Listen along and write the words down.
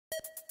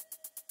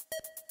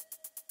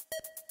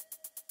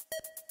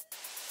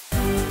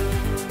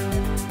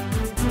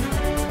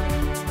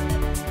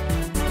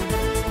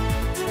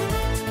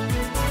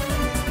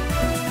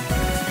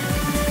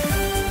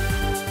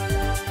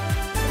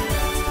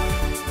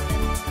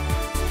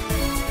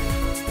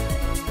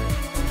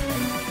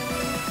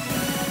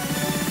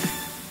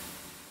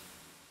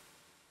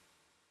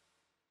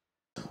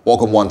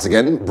Welcome once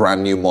again,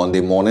 brand new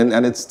Monday morning,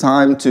 and it's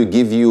time to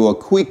give you a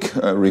quick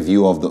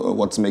review of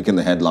what's making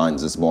the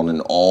headlines this morning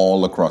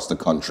all across the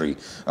country.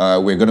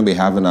 We're going to be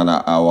having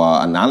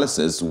our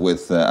analysis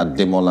with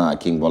Ademola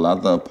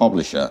Akingbola, the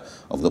publisher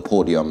of the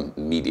Podium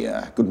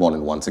Media. Good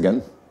morning once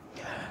again.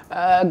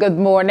 Good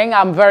morning.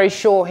 I'm very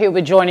sure he'll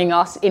be joining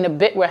us in a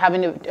bit. We're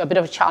having a bit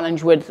of a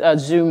challenge with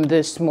Zoom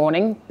this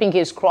morning.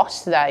 Fingers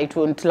crossed that it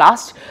won't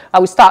last.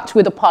 We start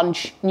with the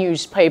Punch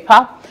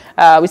newspaper.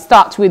 We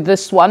start with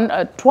this one.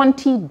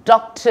 20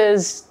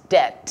 doctors'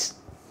 debt.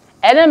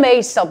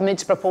 NMA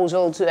submits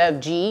proposal to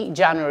FG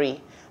January.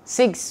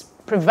 6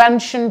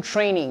 prevention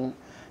training.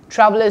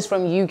 Travelers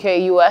from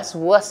UK, US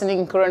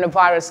worsening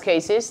coronavirus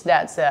cases.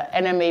 That's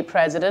NMA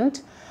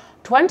president.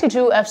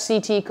 22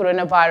 FCT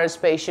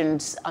coronavirus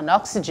patients on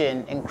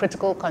oxygen in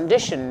critical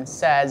condition,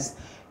 says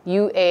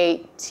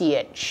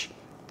UATH.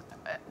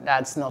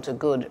 That's not a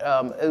good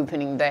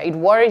opening there. It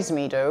worries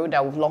me, though,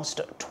 that we've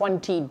lost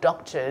 20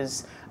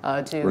 doctors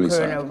to really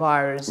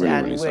coronavirus. Really,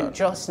 and really we're sad.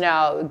 just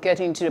now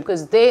getting to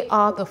because they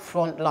are the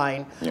front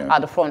line, at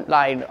the front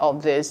line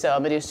of this.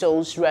 May their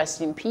souls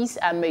rest in peace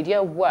and may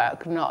their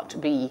work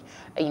not be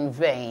in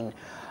vain.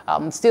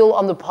 Still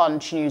on the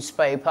Punch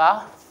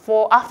newspaper.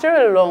 After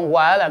a long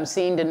while, I'm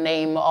seeing the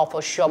name of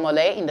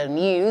Oshomole in the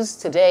news.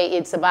 Today,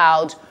 it's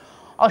about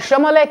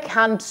Oshomole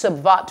can't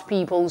subvert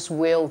people's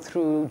will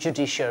through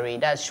judiciary.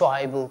 That's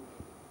Shuaibu,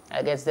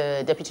 I guess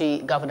the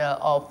deputy governor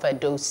of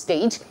Edo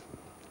State.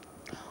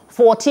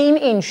 14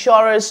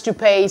 insurers to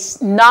pay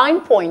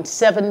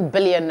 9.7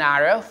 billion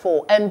naira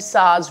for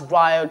MSA's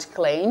riot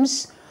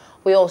claims.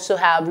 We also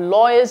have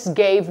lawyers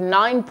gave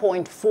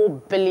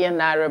 9.4 billion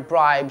naira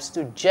bribes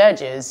to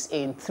judges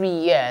in 3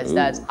 years. Ooh.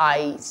 That's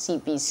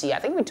ICPC. I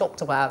think we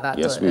talked about that.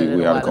 Yes,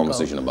 we had a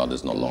conversation about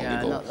this not long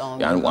ago. Not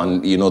long ago.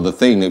 And you know, the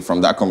thing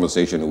from that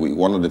conversation,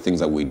 one of the things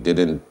that we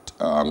didn't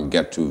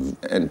get to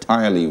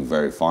entirely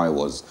verify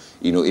was,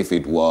 you know, if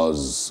it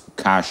was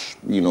cash,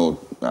 you know,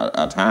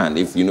 at hand,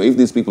 if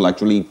these people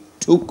actually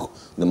took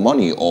the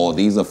money or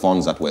these are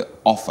funds that were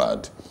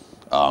offered.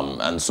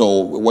 And so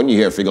when you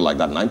hear a figure like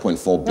that,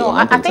 9.4 billion. No,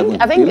 I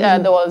think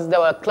there was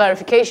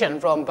clarification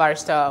from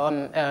Barrister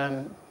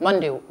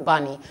Monday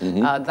Bani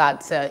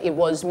that it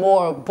was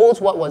more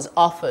both what was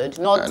offered,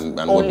 not and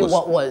only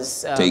what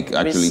was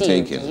actually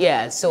taken.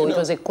 Yeah, so it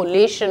was a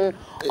collation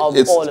of all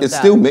of that. It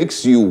still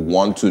makes you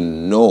want to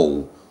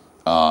know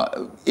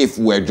if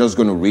we're just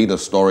going to read a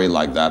story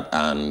like that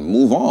and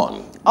move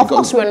on. Of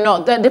course we're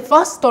not. The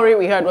first story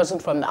we heard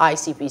wasn't from the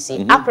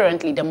ICPC.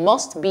 Apparently, there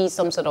must be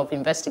some sort of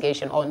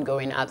investigation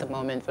ongoing at the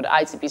moment for the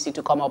ICPC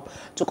to come up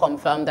to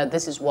confirm that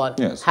this is what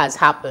has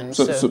happened.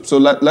 So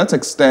let's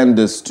extend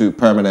this to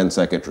permanent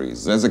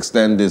secretaries. Let's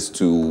extend this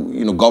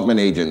to government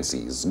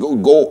agencies.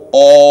 Go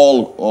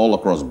all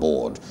across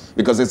board,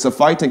 because it's a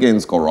fight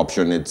against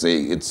corruption.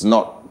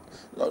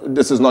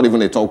 This is not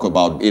even a talk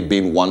about it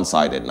being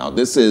one-sided now.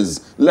 This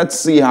is, let's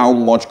see how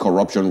much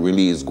corruption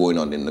really is going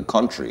on in the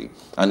country.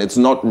 And it's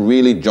not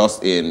really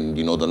just in,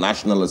 the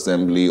National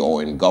Assembly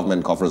or in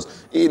government coffers,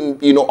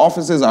 in,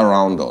 offices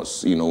around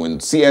us, in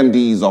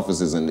CMD's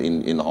offices,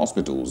 in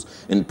hospitals,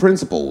 in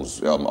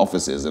principals'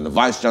 offices, in the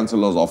Vice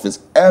Chancellor's office,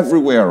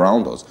 everywhere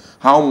around us.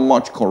 How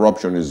much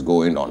corruption is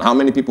going on? How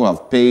many people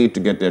have paid to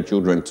get their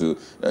children to,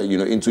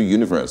 into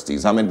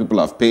universities? How many people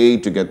have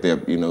paid to get their,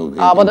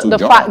 into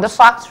jobs? The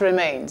fact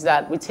remains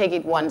that we take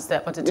it one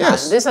step at a time.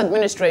 Yes. This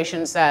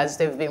administration says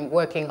they've been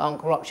working on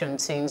corruption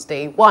since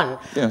day one.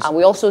 Yes. And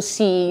we also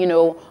see,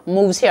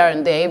 moves here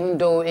and there, even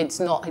though it's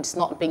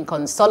not being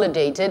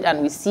consolidated,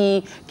 and we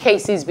see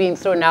cases being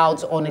thrown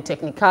out on a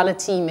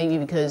technicality, maybe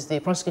because the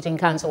prosecuting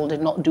counsel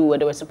did not do what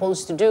they were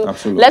supposed to do.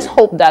 Absolutely. Let's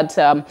hope that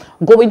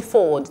going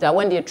forward, that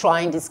when they're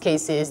trying these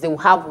cases, they will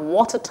have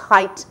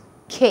watertight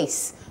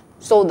case,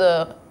 so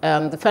the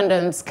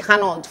defendants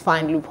cannot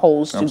find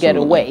loopholes to get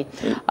away.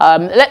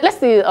 Let's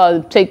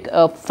take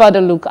a further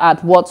look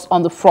at what's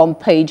on the front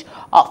page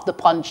of the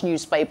Punch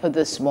newspaper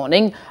this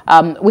morning.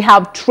 We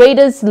have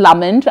traders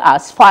lament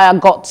as fire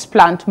guts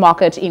plant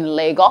market in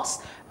Lagos.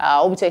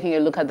 We'll be taking a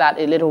look at that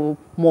a little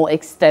more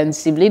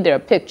extensively. There are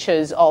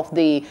pictures of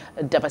the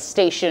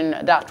devastation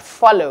that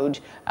followed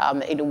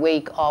in the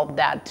wake of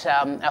that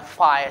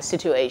fire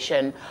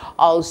situation.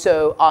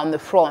 Also on the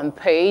front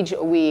page,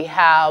 we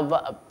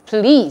have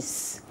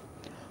police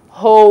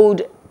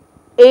hold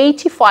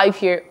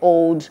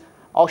 85-year-old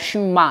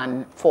Osun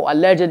man for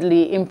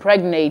allegedly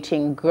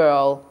impregnating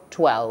girl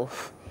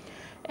 12.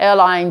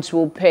 Airlines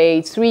will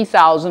pay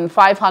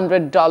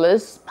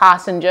 $3,500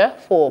 passenger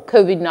for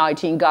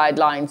COVID-19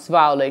 guidelines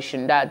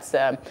violation. That's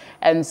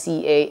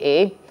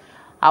NCAA.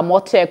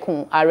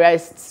 Amotekun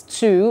arrests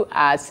 2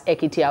 as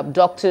Ekiti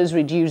abductors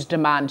reduce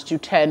demand to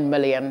 10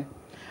 million.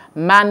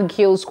 Man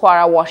kills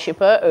Kwara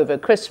worshipper over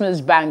Christmas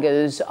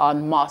bangers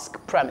on mosque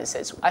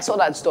premises. I saw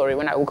that story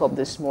when I woke up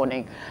this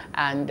morning,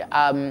 and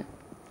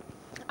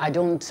I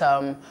don't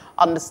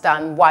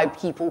understand why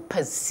people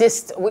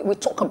persist. We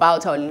talk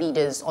about our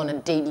leaders on a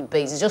daily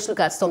basis. Just look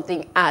at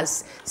something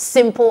as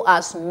simple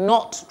as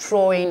not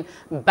throwing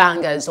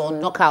bangers or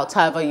knockouts,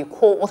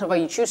 whatever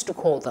you choose to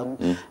call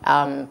them,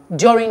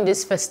 during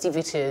these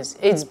festivities.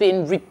 It's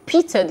been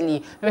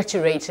repeatedly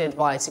reiterated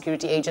by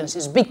security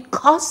agencies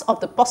because of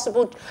the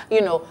possible,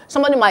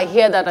 somebody might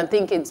hear that and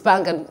think it's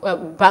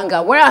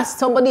banger, whereas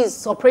somebody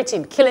is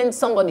operating, killing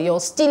somebody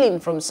or stealing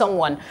from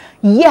someone,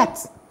 yet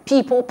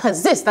people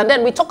persist. And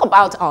then we talk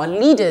about our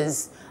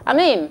leaders. I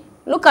mean,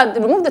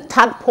 remove the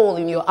tadpole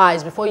in your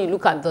eyes before you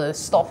look at the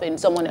stuff in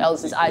someone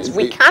else's eyes.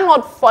 We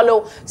cannot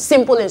follow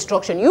simple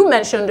instruction. You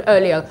mentioned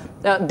earlier,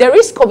 there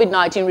is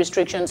COVID-19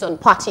 restrictions on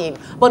partying,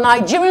 but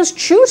Nigerians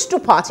choose to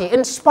party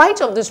in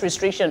spite of this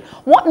restriction.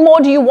 What more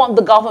do you want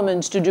the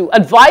government to do?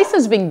 Advice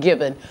has been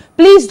given.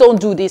 Please don't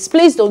do this.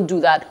 Please don't do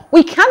that.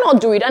 We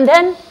cannot do it. And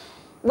then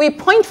we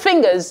point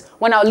fingers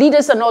when our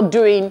leaders are not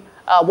doing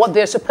what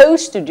they're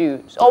supposed to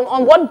do. So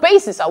on what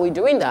basis are we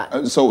doing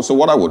that? So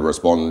what I would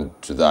respond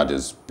to that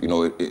is,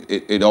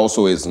 it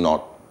also is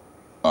not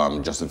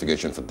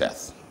justification for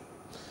death.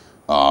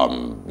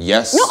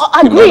 Yes. No,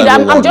 agreed.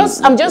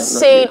 I'm just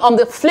saying on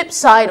the flip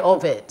side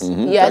of it.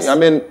 Yes. I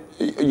mean,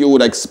 you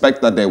would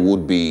expect that there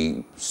would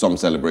be some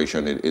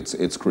celebration.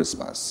 It's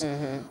Christmas.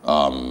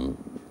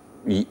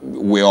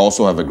 We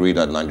also have agreed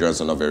that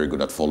Nigerians are not very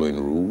good at following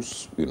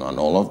rules, and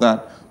all of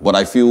that. But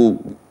I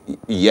feel,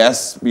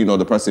 yes,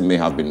 the person may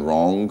have been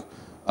wrong.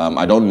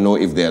 I don't know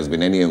if there's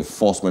been any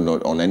enforcement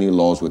on any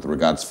laws with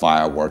regards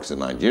fireworks in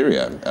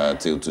Nigeria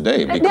till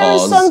today. Because there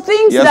are some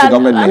things yes, that, the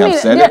government may have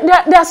said it.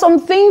 There are some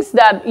things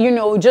that,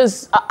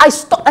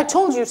 I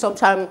told you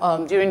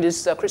sometime during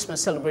this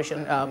Christmas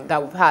celebration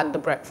that we've had the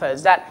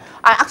breakfast that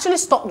I actually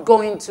stopped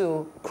going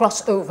to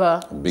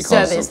crossover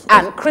service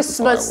and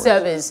Christmas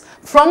service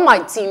from my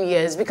teen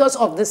years because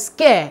of the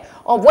scare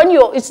of when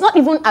it's not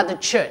even at the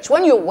church,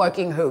 when you're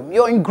working home,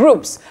 you're in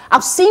groups.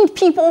 I've seen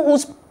people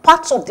whose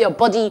parts of their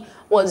body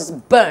was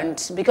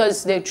burnt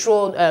because they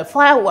threw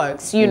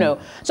fireworks,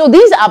 So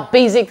these are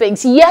basic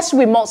things. Yes,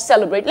 we must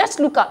celebrate. Let's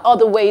look at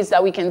other ways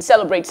that we can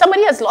celebrate.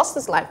 Somebody has lost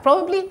his life,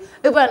 probably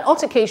over an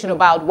altercation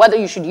about whether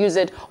you should use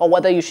it or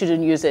whether you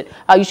shouldn't use it.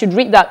 You should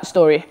read that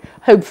story.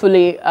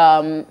 Hopefully,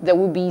 there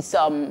will be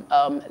some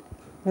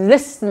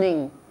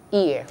listening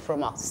ear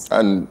from us.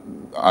 And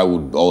I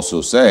would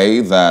also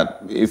say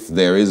that if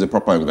there is a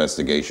proper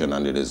investigation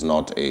and it is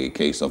not a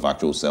case of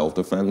actual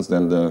self-defense,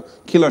 then the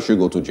killer should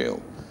go to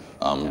jail.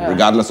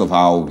 Regardless of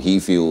how he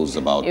feels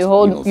about you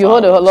hold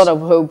a lot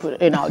of hope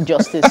in our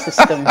justice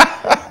system.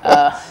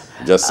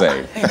 Just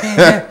saying.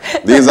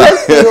 These are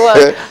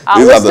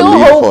we're still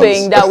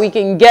hoping that we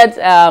can get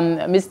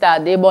Mr.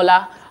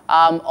 Adebola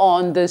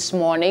on this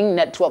morning,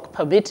 network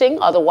permitting.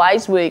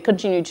 Otherwise, we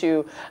continue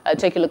to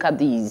take a look at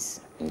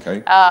these.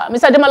 Okay.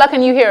 Mr. Ademola,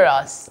 can you hear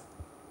us?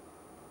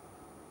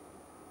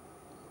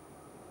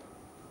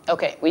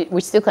 Okay,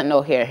 we still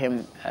cannot hear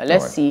him.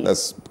 Let's see.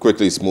 Let's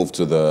quickly move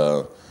to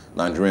the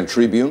Nigerian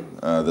Tribune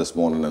this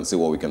morning and see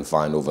what we can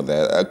find over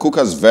there.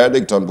 Kuka's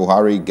verdict on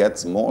Buhari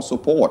gets more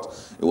support.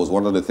 It was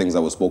one of the things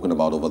that was spoken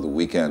about over the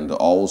weekend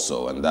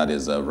also, and that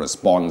is a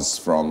response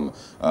from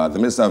the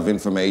Minister of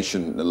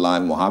Information, Lai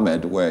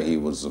Mohammed, where he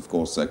was, of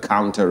course,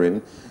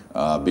 countering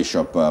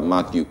Bishop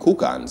Matthew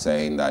Kuka and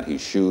saying that he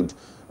should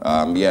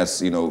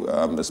yes,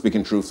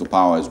 speaking truth to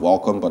power is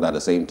welcome, but at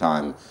the same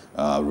time,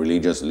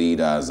 religious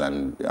leaders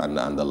and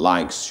the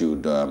likes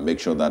should make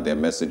sure that their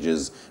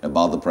messages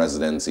about the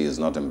presidency is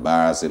not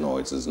embarrassing or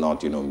it is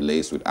not,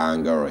 laced with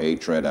anger or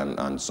hatred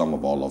and some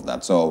of all of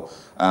that. So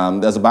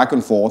there's a back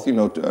and forth.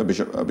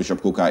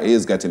 Bishop Kuka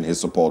is getting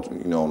his support,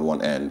 on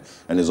one end,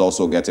 and is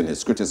also getting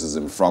his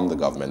criticism from the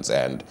government's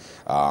end.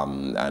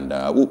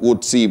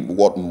 We'll see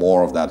what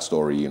more of that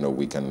story,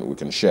 we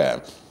can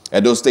share.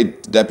 Edo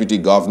State Deputy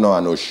Governor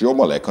and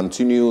Oshiomhole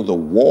continue the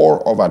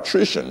war of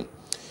attrition.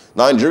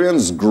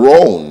 Nigerians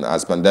groan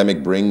as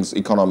pandemic brings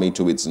economy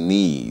to its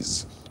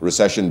knees.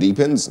 Recession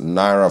deepens,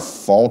 Naira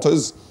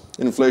falters,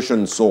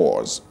 inflation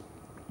soars.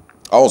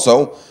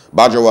 Also,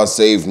 Bajawa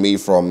saved me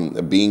from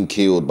being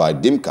killed by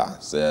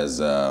Dimka, says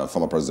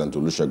former President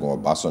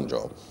Olusegun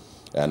Obasanjo.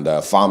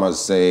 And farmers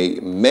say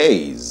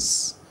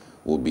maize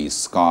will be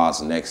scarce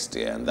next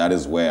year, and that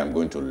is where I'm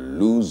going to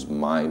lose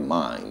my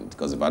mind,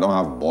 because if I don't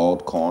have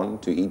boiled corn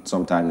to eat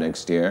sometime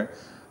next year,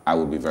 I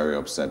would be very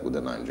upset with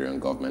the Nigerian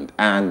government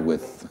and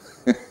with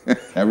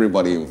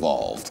everybody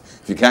involved.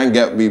 If you can't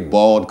get me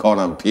boiled corn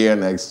and pear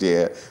next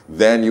year,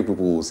 then you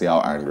people will see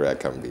how angry I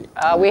can be.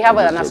 We have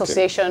an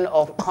association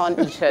of corn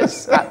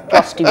eaters at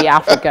Plus TV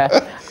Africa.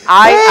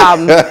 I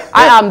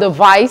am the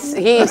vice,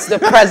 he is the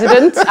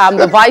president, I'm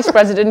the vice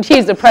president, he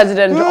is the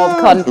president of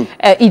corn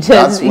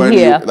eaters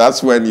here.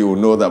 That's when you will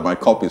know that my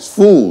cup is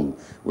full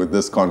with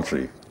this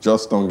country.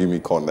 Just don't give me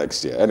corn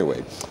next year.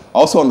 Anyway,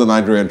 also on the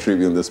Nigerian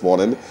Tribune this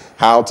morning,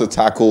 how to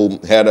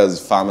tackle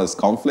herders-farmers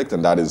conflict,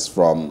 and that is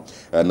from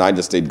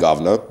Niger State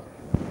Governor.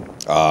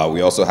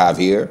 We also have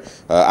here,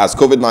 as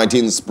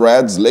COVID-19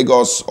 spreads,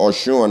 Lagos,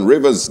 Osun, and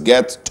Rivers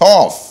get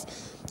tough.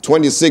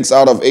 26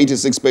 out of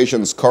 86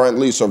 patients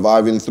currently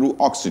surviving through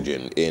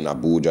oxygen in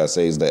Abuja,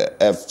 says the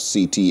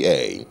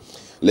FCTA.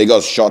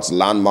 Lagos shuts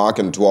landmark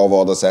and 12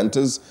 other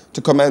centers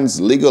to commence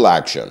legal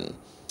action.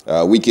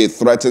 Wike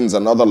threatens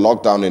another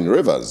lockdown in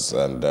Rivers.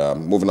 And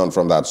moving on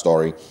from that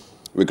story,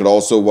 we could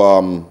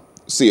also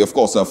see, of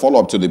course, a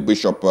follow-up to the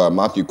Bishop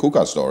Matthew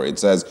Kuka story. It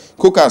says,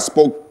 Kuka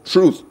spoke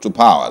truth to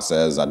power,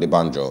 says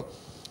Adebanjo.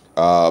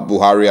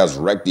 Buhari has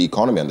wrecked the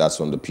economy, and that's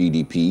from the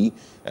PDP.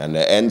 And the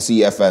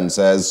NCFN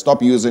says,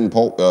 stop using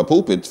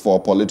pulpit for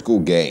political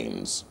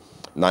gains.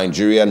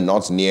 Nigeria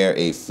not near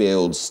a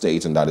failed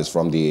state, and that is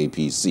from the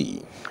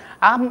APC.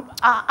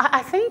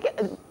 I think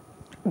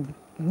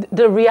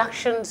the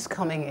reactions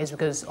coming is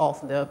because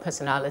of the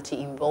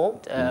personality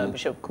involved.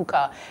 Bishop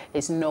Kuka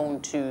is known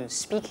to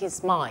speak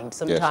his mind.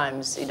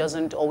 Sometimes it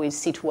doesn't always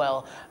sit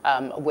well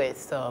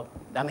with,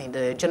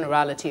 the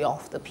generality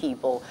of the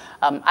people.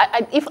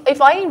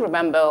 If I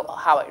remember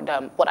how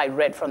what I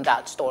read from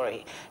that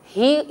story,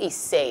 he is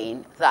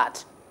saying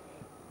that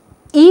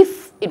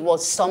if it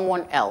was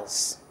someone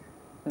else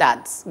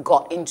that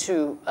got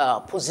into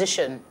a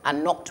position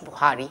and not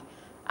Buhari,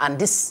 and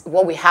this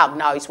what we have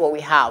now is what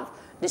we have,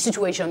 the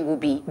situation will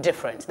be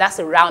different. That's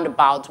a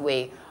roundabout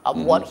way of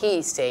what he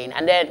is saying.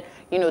 And then,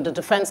 the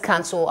defense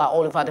counsel are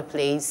all over the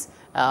place.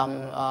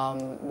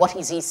 What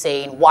is he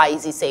saying? Why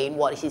is he saying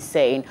what he's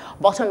saying?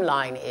 Bottom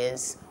line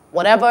is,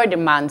 whatever the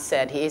man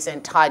said, he is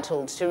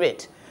entitled to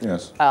it.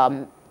 Yes.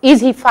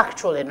 Is he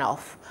factual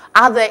enough?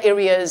 Are there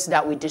areas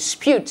that we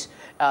dispute?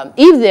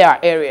 If there are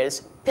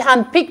areas,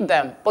 handpick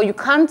them, but you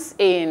can't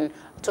in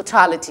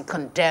totality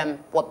condemn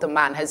what the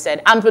man has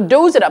said. And for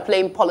those that are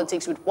playing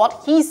politics with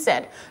what he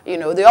said,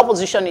 the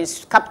opposition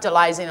is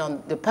capitalizing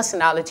on the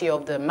personality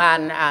of the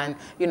man and,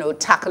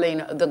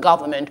 tackling the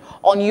government.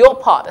 On your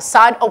part,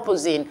 aside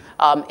opposing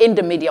in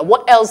the media,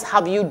 what else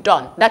have you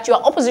done? That your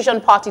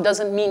opposition party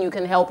doesn't mean you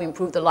can help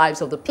improve the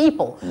lives of the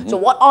people. So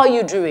what are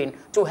you doing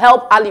to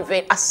help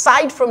elevate,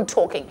 aside from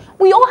talking?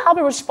 We all have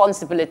a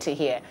responsibility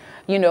here.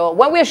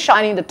 When we're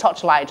shining the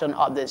torchlight on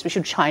others, we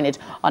should shine it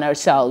on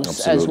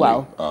ourselves as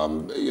well.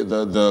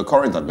 The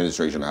current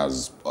administration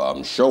has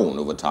shown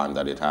over time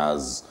that it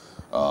has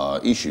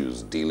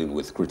issues dealing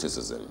with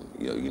criticism,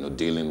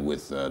 dealing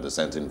with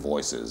dissenting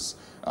voices,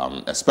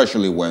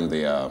 especially when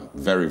they are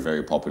very,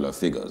 very popular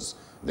figures.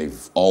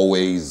 They've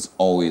always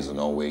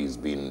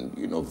been,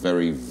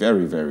 very,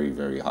 very, very,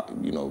 very,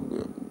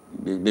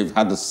 they've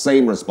had the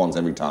same response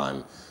every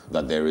time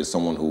that there is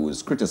someone who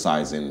is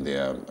criticizing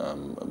their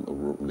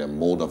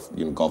mode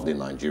of governing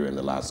Nigeria in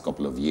the last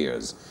couple of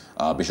years.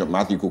 Bishop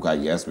Matthew Kuka,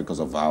 yes, because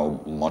of how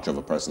much of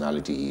a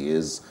personality he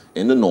is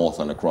in the north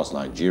and across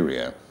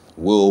Nigeria,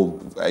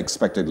 will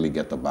expectedly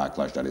get the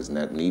backlash that is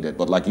needed.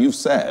 But like you've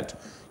said,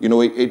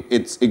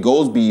 it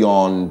goes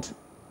beyond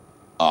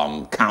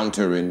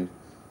countering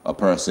a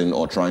person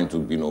or trying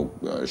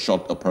to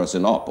shut a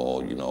person up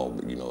or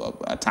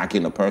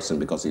attacking a person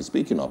because he's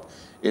speaking up.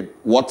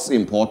 What's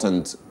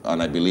important,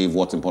 and I believe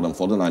what's important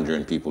for the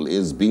Nigerian people,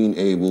 is being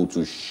able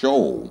to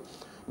show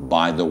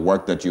by the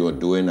work that you are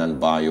doing and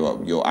by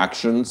your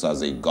actions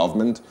as a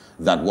government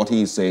that what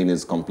he's saying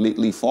is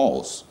completely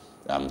false.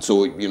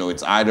 So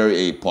it's either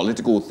a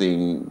political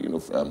thing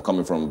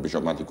coming from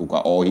Bishop Matthew Kuka,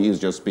 or he is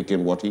just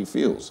speaking what he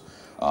feels.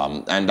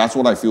 And that's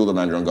what I feel the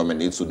Nigerian government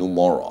needs to do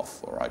more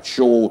of, all right?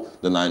 Show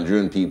the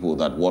Nigerian people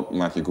that what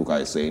Matthew Kuka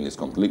is saying is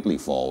completely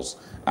false,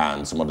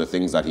 and some of the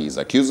things that he's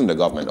accusing the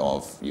government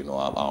of,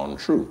 are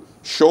untrue.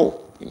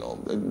 Show,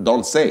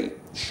 don't say,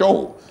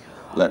 show.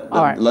 Let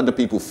the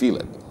people feel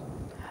it.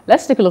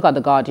 Let's take a look at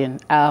The Guardian.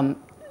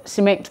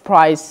 Cement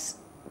price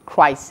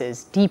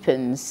crisis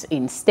deepens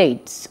in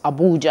states.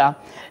 Abuja,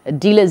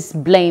 dealers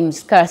blame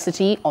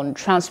scarcity on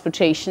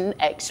transportation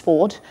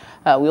export.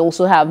 We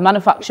also have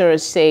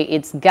manufacturers say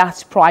it's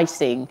gas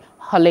pricing,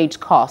 haulage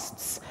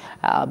costs.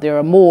 There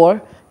are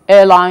more.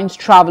 Airlines,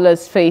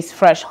 travelers face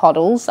fresh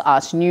hurdles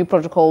as new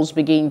protocols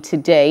begin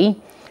today.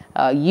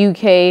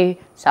 UK,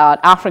 South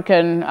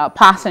African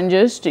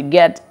passengers to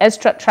get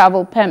extra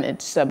travel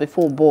permits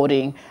before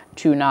boarding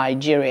to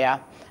Nigeria.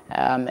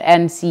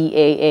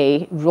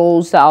 NCAA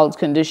rolls out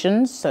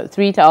conditions, so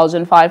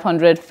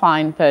 3,500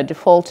 fine per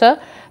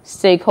defaulter.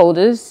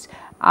 Stakeholders,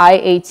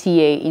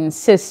 IATA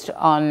insist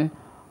on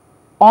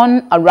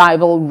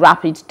on-arrival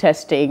rapid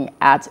testing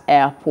at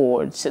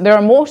airports. There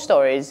are more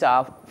stories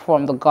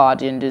from The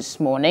Guardian this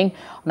morning.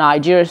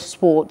 Nigeria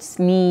sports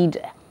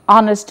need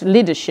honest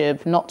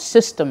leadership, not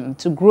system,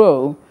 to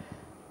grow.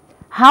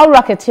 How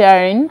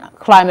racketeering,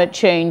 climate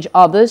change,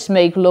 others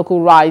make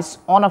local rice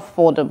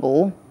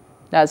unaffordable.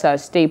 That's our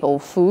staple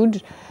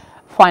food.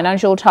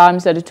 Financial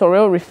Times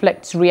editorial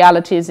reflects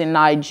realities in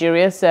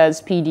Nigeria,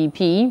 says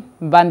PDP.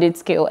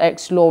 Bandits kill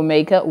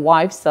ex-lawmaker,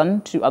 wife,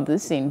 son, two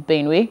others in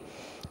Benue.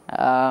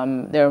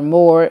 There are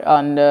more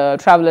on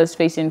travelers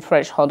facing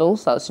fresh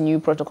hurdles as new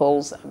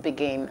protocols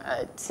begin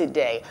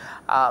today.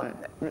 I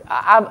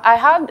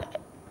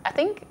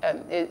think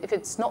if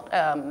it's not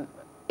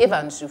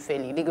Ivan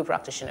Zufeli, legal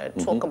practitioner,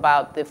 talk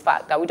about the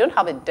fact that we don't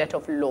have a debt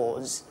of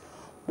laws.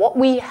 What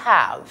we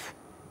have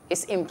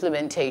is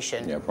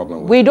implementation. Yeah,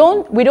 problem with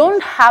we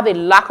don't have a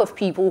lack of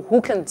people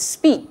who can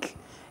speak.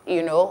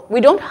 You know,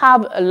 we don't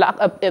have a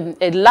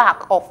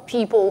lack of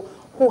people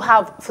who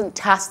have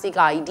fantastic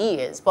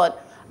ideas,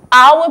 but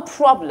our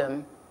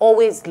problem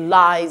always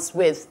lies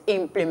with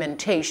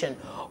implementation.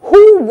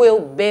 Who will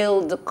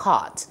build the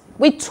cart?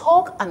 We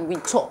talk and we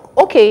talk.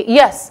 Okay,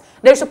 yes,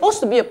 there's supposed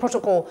to be a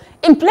protocol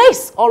in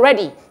place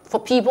already for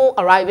people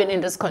arriving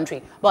in this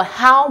country. But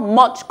how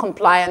much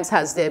compliance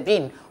has there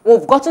been?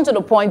 We've gotten to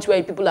the point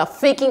where people are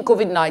faking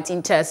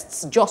COVID-19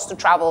 tests just to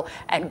travel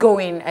and go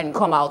in and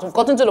come out. We've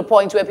gotten to the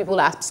point where people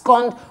are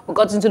abscond. We've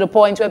gotten to the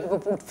point where people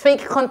put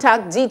fake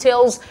contact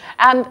details.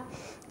 And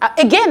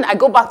again, I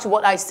go back to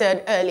what I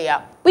said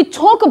earlier. We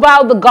talk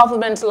about the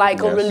government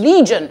like a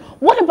religion.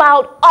 What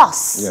about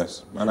us?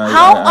 Yes.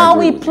 How are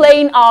we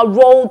playing our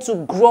role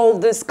to grow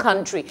this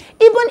country,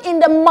 even in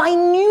the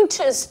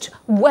minutest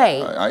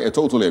way? I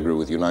totally agree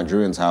with you.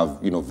 Nigerians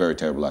have, very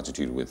terrible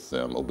attitude with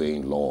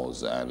obeying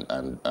laws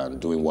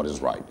and doing what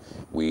is right.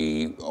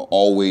 We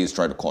always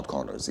try to cut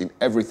corners in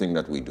everything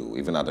that we do,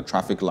 even at the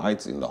traffic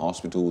lights, in the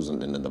hospitals,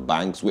 and in the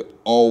banks. We're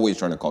always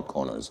trying to cut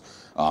corners.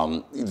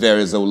 There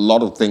is a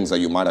lot of things that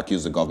you might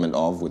accuse the government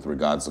of with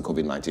regards to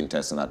COVID-19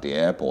 testing at the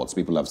airports.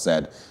 People have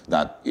said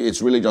that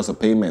it's really just a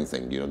payment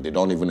thing. They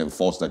don't even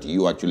enforce that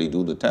you actually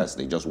do the test.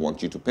 They just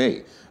want you to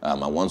pay.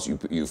 And once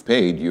you've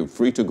paid, you're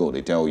free to go.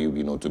 They tell you,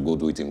 to go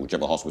do it in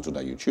whichever hospital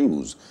that you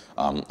choose,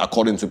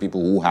 according to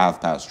people who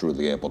have passed through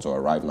the airport or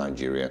arrived in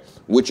Nigeria,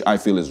 which I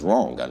feel is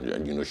wrong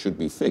and should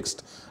be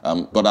fixed.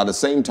 But at the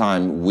same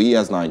time, we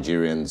as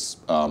Nigerians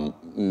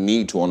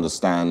need to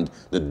understand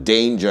the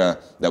danger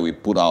that we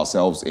put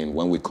ourselves in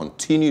when we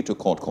continue to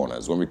cut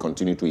corners, when we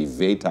continue to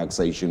evade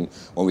taxation,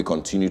 when we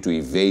continue to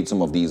evade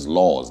some of these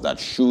laws that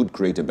should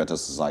create a better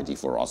society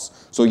for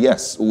us. So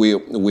yes, we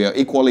are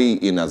equally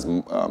in as,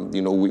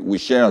 we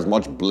share as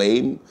much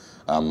blame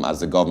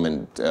as the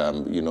government,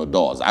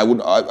 does.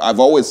 I've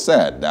always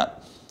said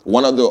that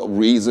one of the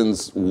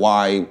reasons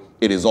why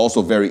it is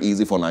also very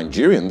easy for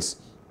Nigerians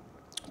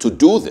to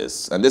do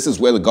this, and this is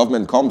where the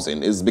government comes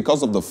in, is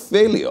because of the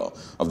failure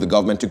of the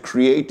government to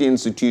create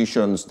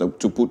institutions to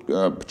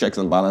put checks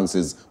and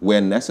balances where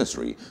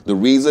necessary. The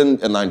reason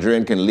a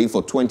Nigerian can live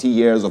for 20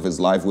 years of his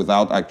life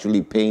without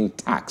actually paying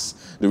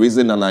tax, the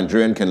reason a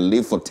Nigerian can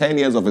live for 10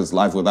 years of his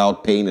life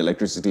without paying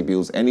electricity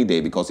bills any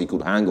day because he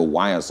could hang a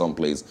wire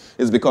someplace,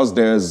 is because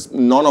there's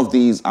none of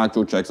these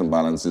actual checks and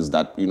balances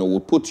that, will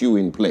put you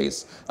in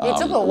place. It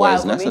took a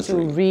while for me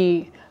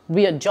to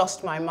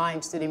readjust my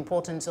mind to the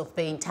importance of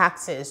paying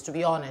taxes, to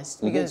be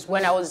honest, because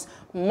when I was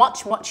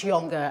much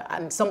younger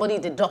and somebody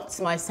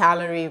deducts my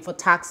salary for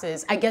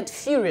taxes, I get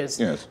furious.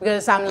 Yes.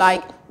 Because I'm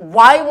like,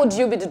 why would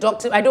you be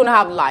deducting? I don't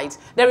have light.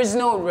 There is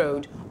no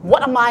road.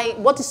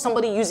 What is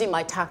somebody using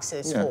my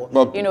taxes for?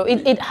 But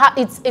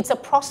It's a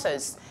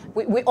process.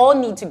 We all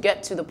need to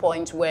get to the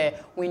point where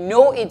we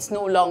know it's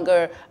no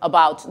longer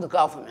about the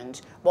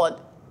government,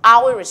 but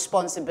our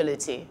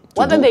responsibility,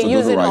 whether they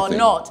use it or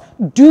not,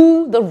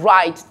 do the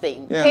right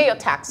thing. Yeah. Pay your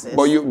taxes.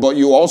 But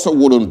you also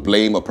wouldn't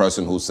blame a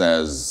person who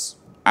says,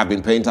 I've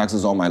been paying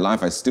taxes all my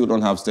life. I still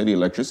don't have steady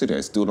electricity. I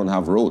still don't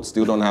have roads.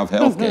 Still don't have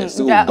healthcare.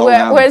 Still don't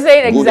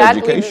have good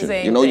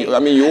education.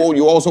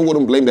 You also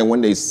wouldn't blame them when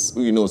they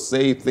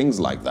say things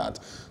like that.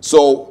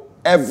 So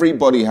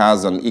everybody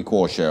has an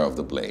equal share of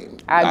the blame.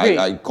 I agree.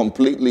 I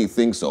completely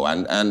think so.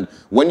 And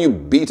when you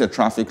beat a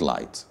traffic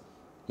light,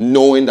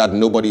 knowing that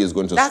nobody is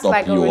going to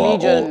stop you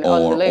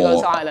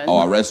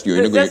or arrest you,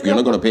 you're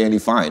not going to pay any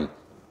fine,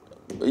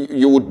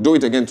 you would do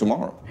it again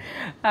tomorrow.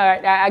 All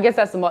right, I guess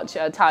that's how much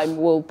time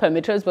will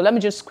permit us, but let me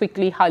just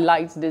quickly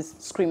highlight this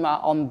screamer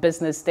on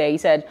Business Day. He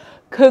said,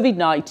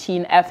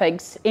 COVID-19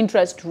 FX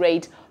interest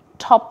rate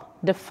top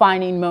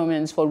defining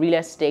moments for real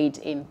estate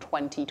in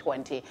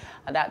 2020.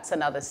 And that's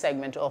another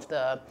segment of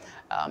the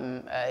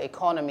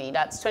economy.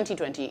 That's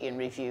 2020 in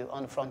review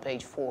on the front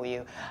page for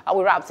you. I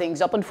will wrap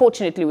things up.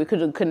 Unfortunately, we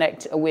couldn't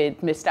connect with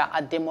Mr.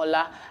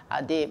 Ademola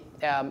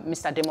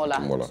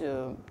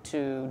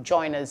to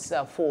join us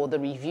for the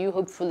review.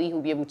 Hopefully,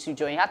 he'll be able to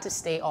join. He had to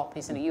stay up.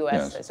 He's in the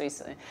US, so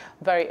it's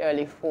very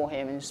early for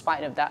him. In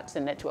spite of that, the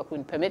network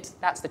wouldn't permit.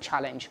 That's the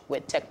challenge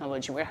with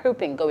technology. We're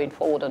hoping going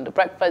forward on The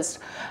Breakfast,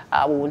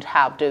 we won't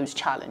have those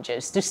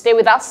challenges. To stay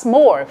with us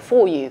more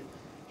for you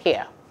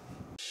here.